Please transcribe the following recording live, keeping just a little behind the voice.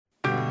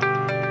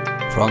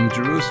From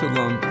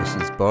Jerusalem, this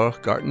is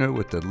Baruch Gartner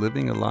with the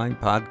Living Aligned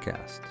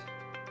podcast.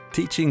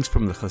 Teachings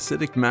from the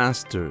Hasidic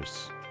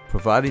masters,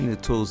 providing the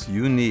tools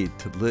you need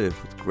to live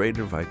with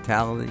greater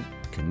vitality,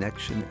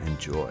 connection, and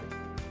joy.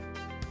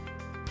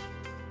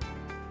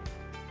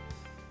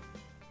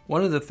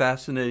 One of the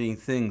fascinating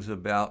things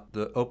about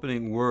the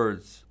opening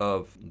words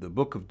of the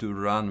book of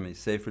Deuteronomy,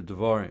 Sefer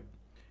Devarim,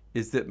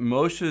 is that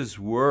Moshe's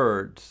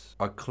words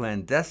are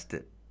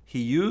clandestine.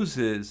 He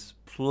uses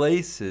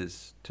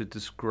places to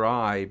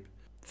describe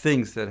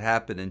things that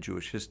happened in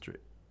Jewish history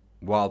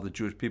while the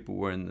Jewish people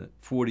were in the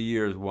 40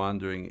 years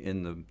wandering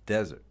in the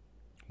desert.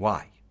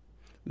 Why?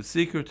 The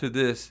secret to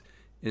this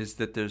is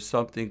that there's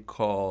something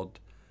called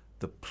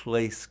the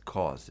place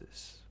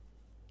causes.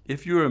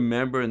 If you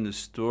remember in the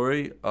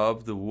story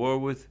of the war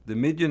with the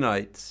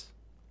Midianites,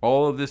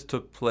 all of this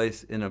took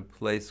place in a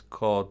place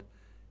called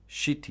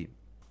Shittim.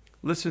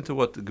 Listen to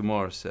what the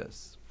Gemara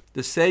says.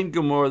 The same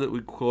Gemara that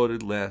we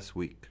quoted last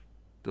week.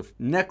 The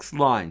next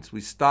lines, we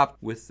stopped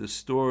with the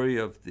story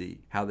of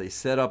how they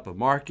set up a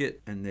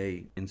market and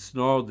they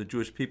ensnarled the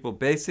Jewish people,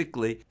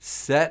 basically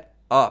set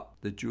up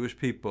the Jewish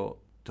people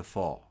to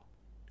fall.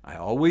 I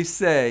always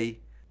say,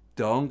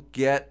 don't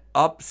get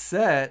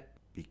upset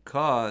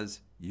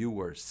because you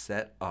were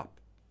set up.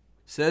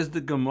 Says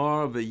the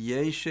Gemara of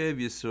Vayeshev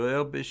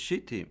Yisrael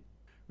b'Shittim.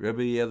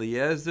 Rabbi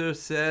Eliezer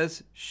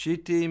says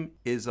Shittim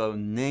is a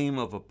name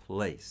of a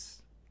place.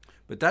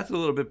 But that's a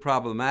little bit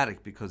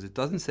problematic because it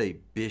doesn't say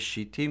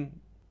Bishittim,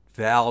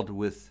 voweled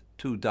with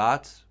 2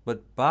 dots,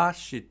 but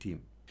Bashittim.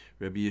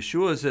 Rabbi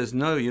Yeshua says,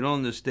 no, you don't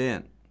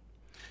understand.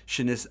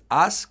 Shenis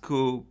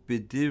asku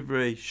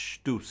b'divrei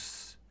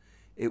shtus.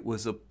 It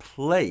was a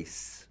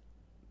place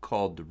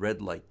called the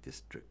red light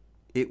district.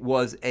 It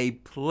was a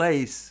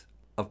place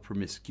of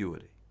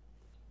promiscuity.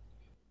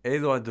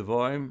 Elo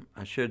advorim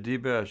asher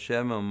diber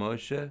Hashem al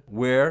Moshe,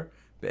 where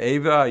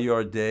be'eva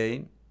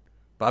Yordain,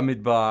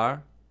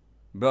 Bamidbar,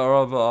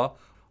 Ba'arava,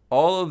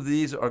 all of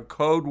these are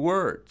code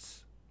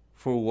words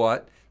for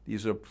what?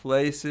 These are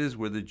places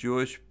where the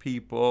Jewish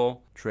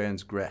people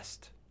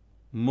transgressed.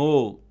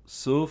 Mul,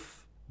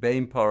 Suf,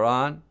 Bein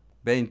Paran,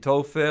 Bein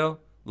Tofel,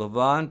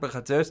 Lavan,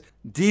 Bechatzeres,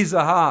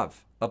 Dizahav,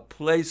 a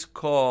place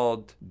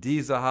called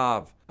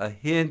Dizahav, a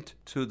hint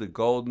to the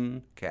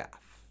golden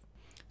calf.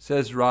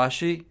 Says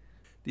Rashi,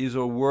 these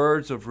are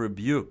words of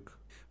rebuke.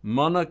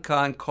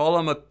 Manakan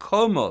kolam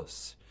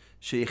akomos,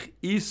 sheich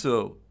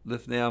isu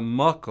lifnei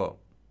hamako.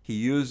 He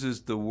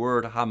uses the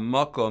word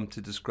hamakom to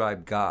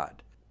describe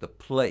God, the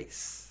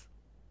place.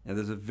 And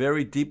there's a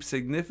very deep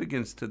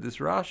significance to this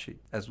Rashi,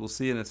 as we'll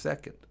see in a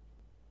second.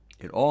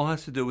 It all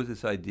has to do with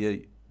this idea,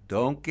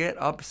 don't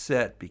get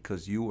upset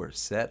because you were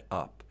set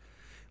up.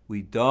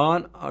 We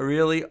don't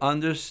really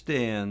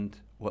understand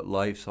what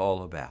life's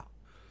all about.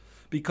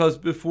 Because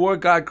before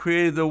God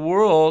created the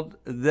world,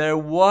 there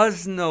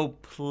was no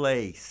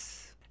place.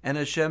 And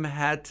Hashem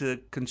had to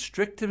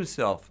constrict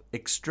himself,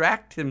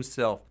 extract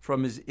himself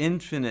from his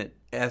infinite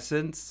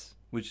essence,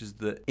 which is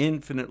the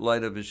infinite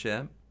light of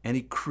Hashem, and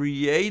he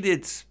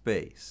created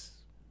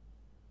space.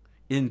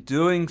 In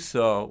doing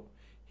so,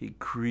 he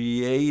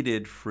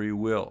created free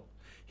will.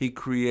 He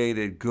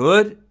created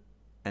good,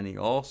 and he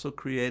also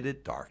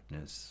created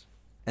darkness.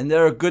 And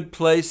there are good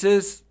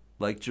places,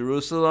 like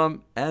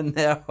Jerusalem, and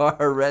there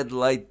are red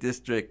light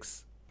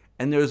districts.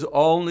 And there's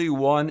only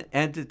one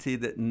entity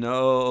that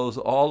knows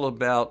all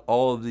about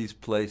all of these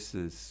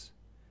places.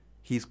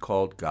 He's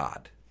called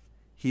God.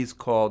 He's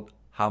called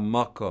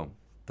Hamakom,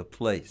 the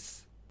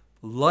place.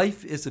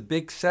 Life is a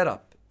big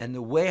setup. And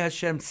the way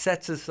Hashem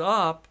sets us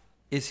up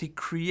is he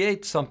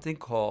creates something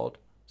called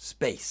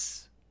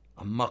space,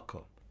 a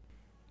makom.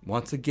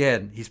 Once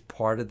again, he's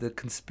part of the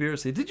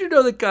conspiracy. Did you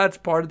know that God's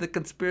part of the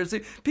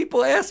conspiracy?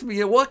 People ask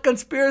me, what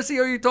conspiracy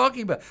are you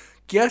talking about?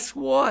 Guess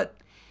what?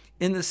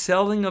 In the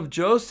selling of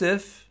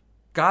Joseph,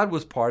 God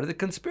was part of the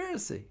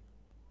conspiracy.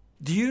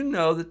 Do you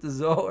know that the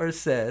Zohar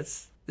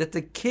says that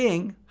the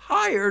king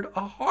hired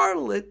a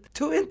harlot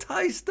to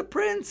entice the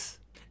prince?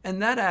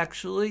 And that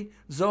actually,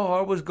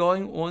 Zohar was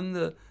going on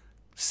the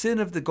sin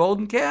of the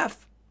golden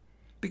calf.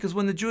 Because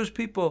when the Jewish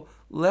people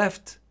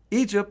left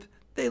Egypt,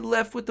 they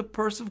left with the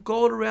purse of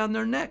gold around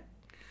their neck.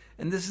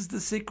 And this is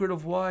the secret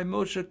of why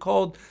Moshe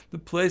called the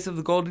place of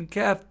the golden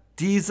calf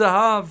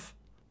Dizahav,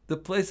 the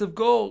place of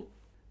gold.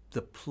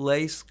 The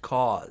place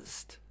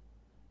caused.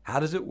 How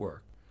does it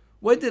work?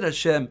 When did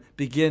Hashem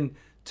begin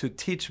to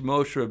teach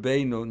Moshe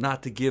Rabbeinu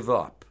not to give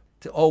up,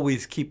 to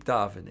always keep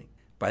davening?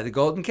 By the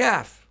golden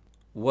calf.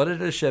 What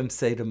did Hashem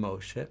say to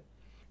Moshe?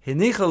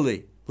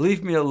 Hinichali,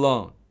 leave me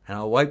alone, and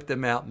I'll wipe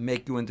them out and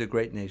make you into a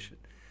great nation.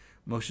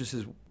 Moshe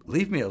says,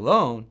 leave me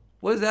alone?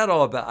 What is that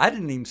all about? I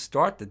didn't even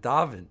start the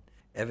daven.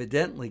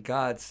 Evidently,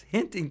 God's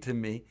hinting to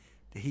me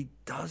that he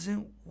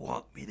doesn't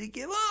want me to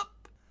give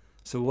up.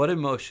 So what did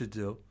Moshe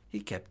do? He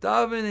kept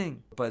davening.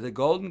 By the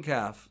golden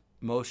calf,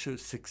 Moshe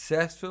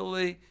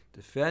successfully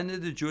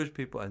defended the Jewish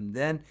people, and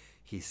then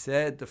he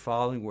said the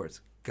following words,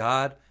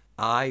 God,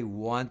 I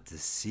want to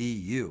see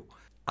you.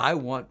 I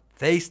want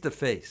face to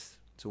face.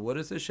 So what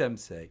does Hashem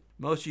say?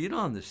 Moshe, you don't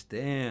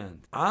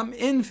understand. I'm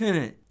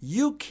infinite.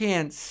 You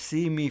can't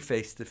see me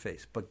face to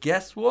face. But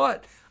guess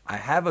what? I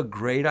have a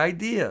great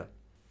idea.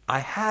 I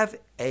have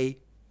a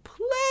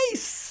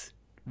place.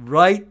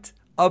 Right?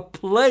 A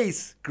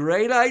place.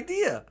 Great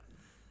idea.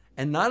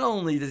 And not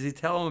only does he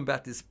tell him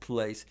about this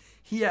place,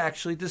 he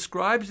actually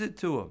describes it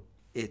to him.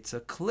 It's a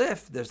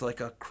cliff. There's like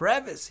a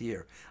crevice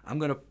here. I'm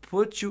going to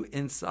put you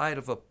inside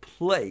of a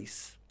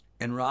place.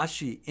 And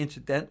Rashi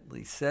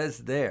incidentally says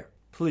there,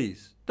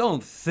 please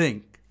don't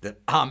think that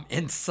I'm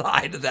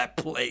inside of that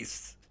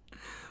place.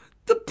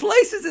 The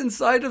place is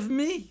inside of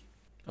me.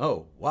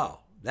 Oh,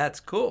 wow,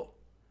 that's cool.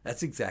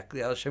 That's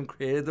exactly how Hashem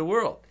created the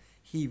world.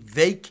 He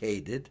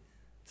vacated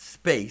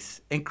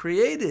space and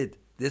created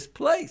this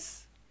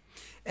place.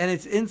 And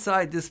it's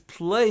inside this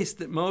place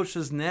that Moshe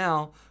is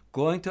now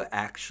going to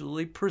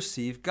actually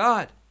perceive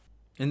God.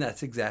 And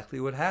that's exactly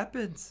what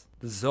happens.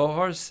 The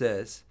Zohar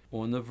says,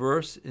 on the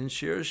verse in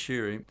Shir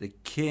Shirim, the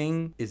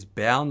king is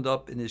bound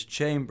up in his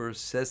chambers,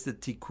 says the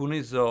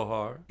Tikkun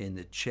Zohar, in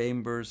the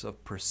chambers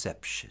of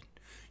perception.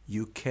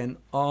 You can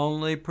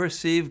only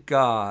perceive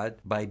God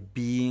by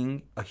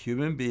being a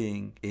human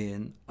being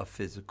in a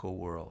physical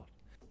world.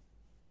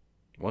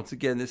 Once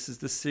again, this is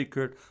the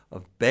secret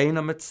of Bein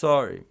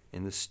HaMetzarim,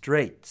 in the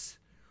straits.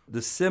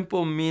 The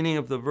simple meaning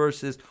of the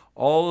verse is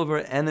all of her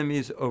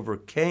enemies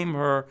overcame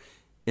her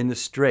in the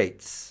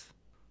straits.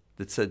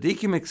 The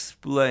tzaddikim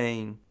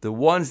explain the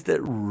ones that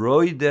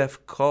roidef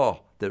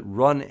ko, that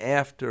run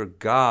after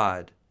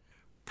God,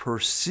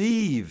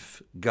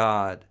 perceive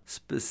God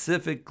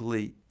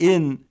specifically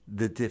in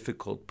the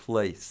difficult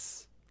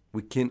place.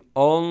 We can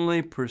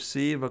only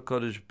perceive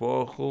HaKadosh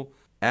Baruch Hu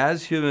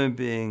as human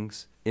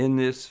beings in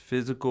this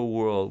physical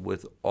world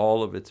with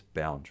all of its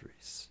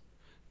boundaries.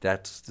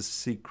 That's the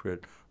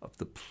secret of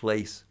the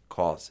place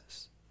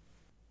causes.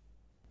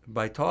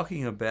 By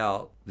talking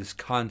about this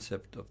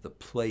concept of the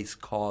place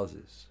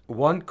causes,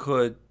 one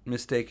could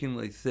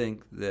mistakenly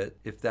think that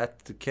if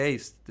that's the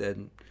case,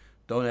 then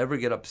don't ever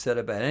get upset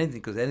about anything,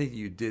 because anything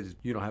you did,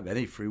 you don't have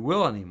any free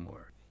will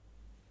anymore.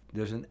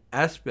 There's an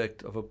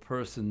aspect of a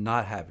person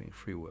not having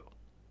free will,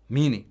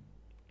 meaning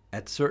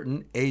at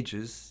certain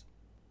ages,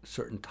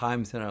 certain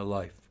times in our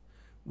life,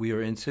 we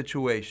are in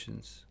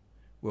situations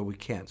where we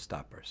can't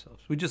stop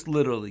ourselves. We just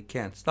literally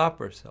can't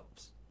stop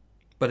ourselves.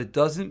 But it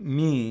doesn't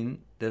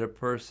mean that a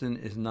person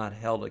is not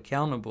held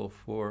accountable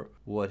for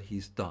what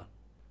he's done.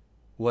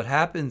 What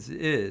happens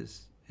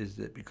is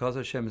that because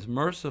Hashem is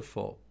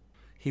merciful,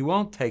 He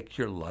won't take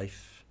your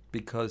life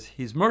because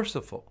He's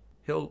merciful.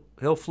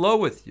 He'll flow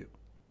with you.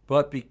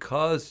 But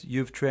because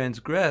you've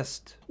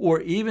transgressed,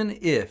 or even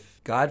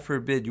if, God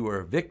forbid, you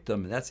are a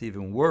victim, and that's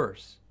even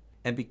worse,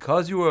 and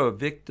because you are a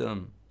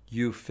victim,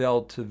 you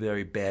fell to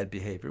very bad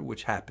behavior,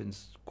 which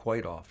happens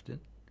quite often.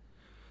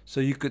 So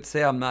you could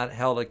say, I'm not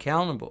held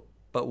accountable.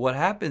 But what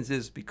happens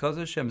is, because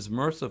Hashem's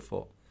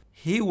merciful,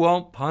 He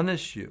won't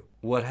punish you.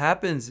 What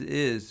happens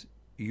is,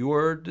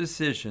 your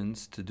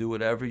decisions to do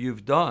whatever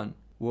you've done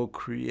will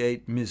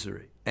create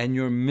misery. And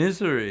your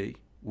misery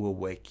will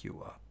wake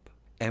you up.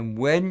 And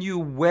when you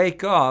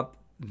wake up,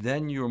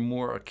 then you're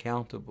more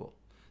accountable.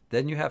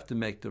 Then you have to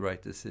make the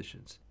right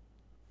decisions.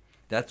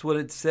 That's what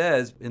it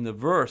says in the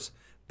verse,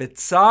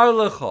 Betzar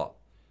lecha.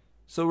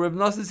 So Reb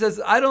Nosson says,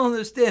 I don't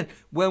understand.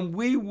 When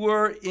we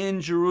were in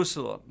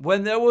Jerusalem,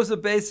 when there was a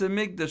Beis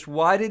HaMikdash,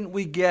 why didn't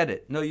we get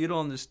it? No, you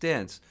don't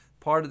understand. It's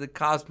part of the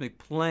cosmic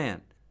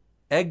plan.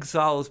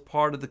 Exile is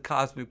part of the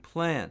cosmic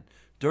plan.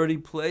 Dirty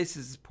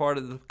places is part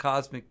of the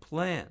cosmic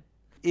plan.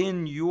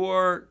 In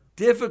your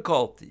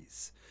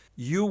difficulties,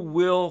 you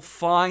will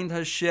find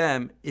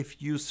Hashem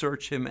if you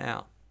search Him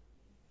out.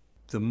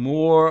 The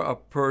more a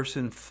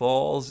person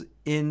falls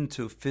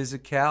into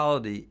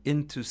physicality,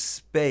 into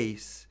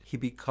space, he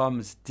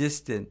becomes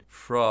distant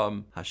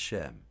from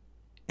Hashem.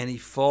 And he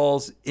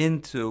falls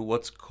into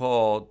what's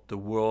called the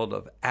world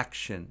of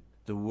action,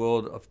 the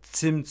world of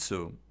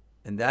tzimtzum.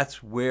 And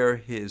that's where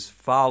his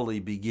folly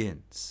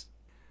begins.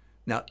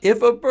 Now,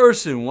 if a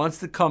person wants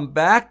to come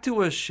back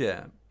to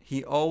Hashem,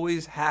 he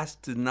always has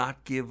to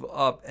not give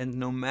up. And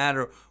no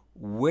matter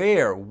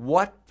where,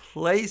 what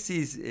place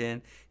he's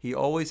in, he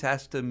always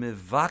has to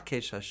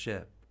mivakesh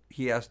Hashem.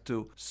 He has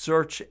to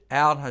search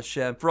out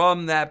Hashem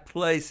from that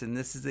place. And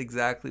this is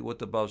exactly what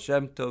the Baal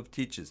Shem Tov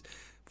teaches.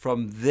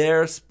 From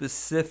there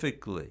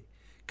specifically,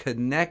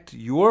 connect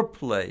your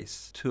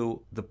place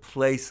to the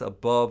place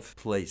above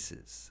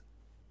places.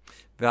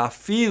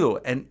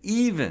 And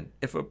even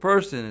if a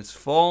person has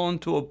fallen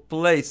to a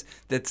place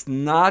that's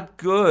not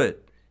good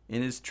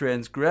in his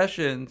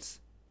transgressions,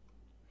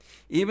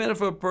 even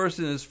if a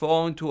person has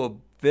fallen to a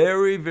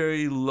very,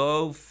 very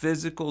low,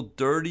 physical,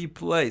 dirty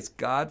place,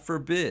 God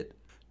forbid,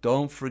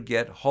 don't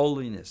forget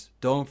holiness.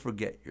 Don't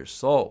forget your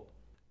soul.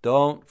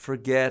 Don't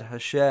forget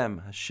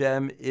Hashem.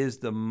 Hashem is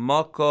the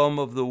makom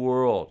of the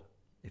world.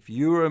 If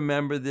you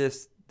remember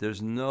this,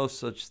 there's no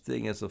such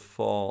thing as a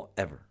fall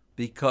ever.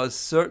 Because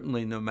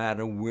certainly no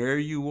matter where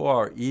you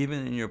are,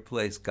 even in your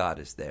place, God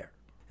is there.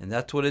 And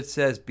that's what it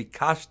says,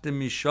 Bikashtem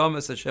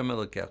mishamas Hashem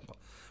elokecha.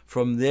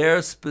 From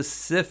there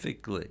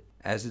specifically,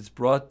 as it's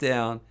brought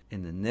down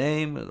in the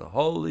name of the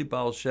holy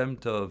Baal Shem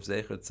Tov,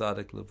 Zecher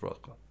Tzadik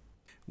Livrocha.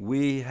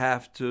 We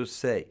have to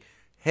say,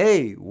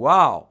 hey,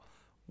 wow,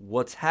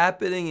 what's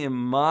happening in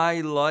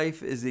my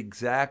life is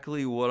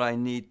exactly what I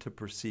need to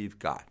perceive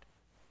God.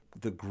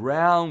 The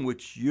ground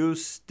which you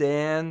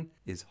stand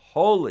is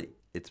holy.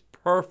 It's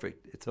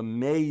perfect. It's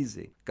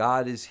amazing.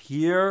 God is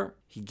here.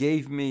 He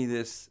gave me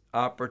this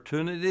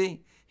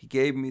opportunity. He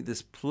gave me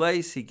this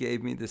place. He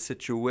gave me this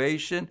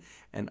situation.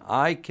 And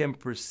I can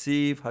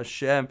perceive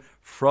Hashem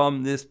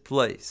from this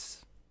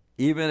place,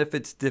 even if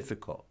it's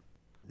difficult.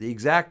 The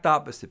exact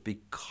opposite.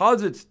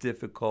 Because it's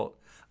difficult,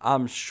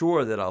 I'm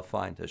sure that I'll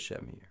find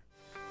Hashem here.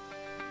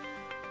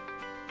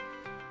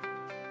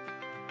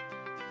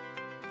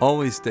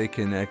 Always stay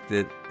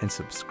connected and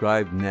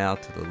subscribe now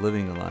to the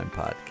Living Align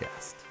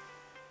podcast.